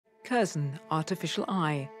Curzon artificial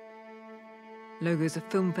eye. Logos of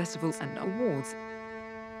film festivals and awards.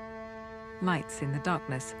 Lights in the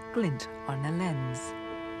darkness glint on a lens.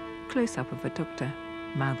 Close-up of a doctor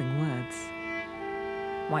mouthing words.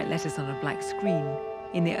 White letters on a black screen.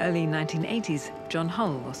 In the early 1980s, John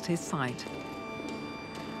Hull lost his sight.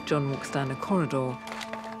 John walks down a corridor,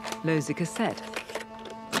 loads a cassette,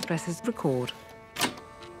 presses record.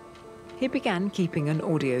 He began keeping an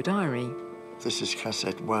audio diary. This is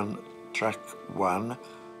cassette 1, track 1,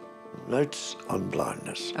 notes on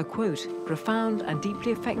blindness. A quote, profound and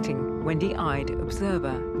deeply affecting Wendy-eyed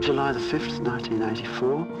observer. July the 5th,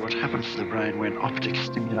 1984. What happens to the brain when optic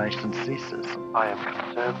stimulation ceases? I am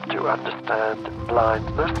concerned to understand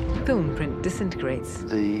blindness. Film print disintegrates.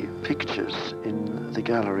 The pictures in the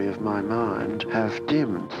gallery of my mind have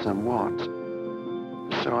dimmed somewhat,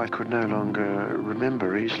 so I could no longer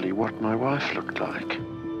remember easily what my wife looked like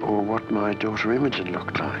or what my daughter Imogen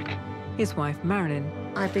looked like. His wife, Marilyn.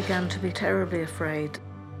 I began to be terribly afraid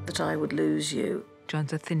that I would lose you.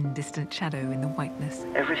 John's a thin, distant shadow in the whiteness.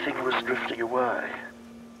 Everything was drifting away.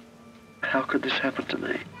 How could this happen to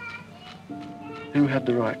me? Who had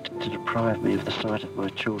the right to deprive me of the sight of my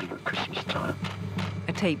children at Christmas time?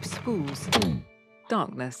 A tape spools.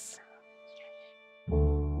 Darkness.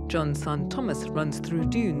 John's son Thomas runs through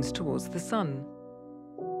dunes towards the sun.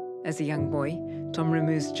 As a young boy, Tom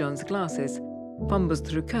removes John's glasses, fumbles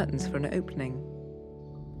through curtains for an opening.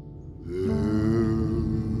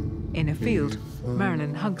 In a field,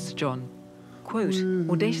 Marilyn hugs John. Quote,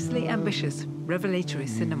 audaciously ambitious, revelatory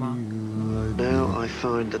cinema. Now I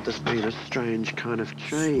find that there's been a strange kind of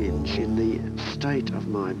change in the state of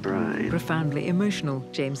my brain. Profoundly emotional,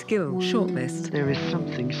 James Gill, shortlist. There is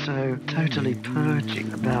something so totally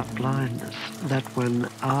purging about blindness that one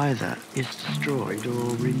either is destroyed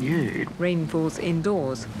or renewed. Rain falls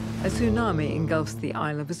indoors. A tsunami engulfs the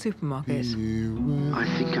aisle of a supermarket. I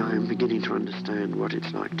think I am beginning to understand what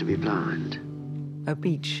it's like to be blind. A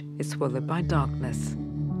beach is swallowed by darkness.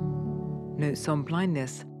 Notes on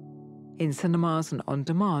blindness. In cinemas and on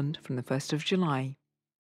demand from the 1st of July.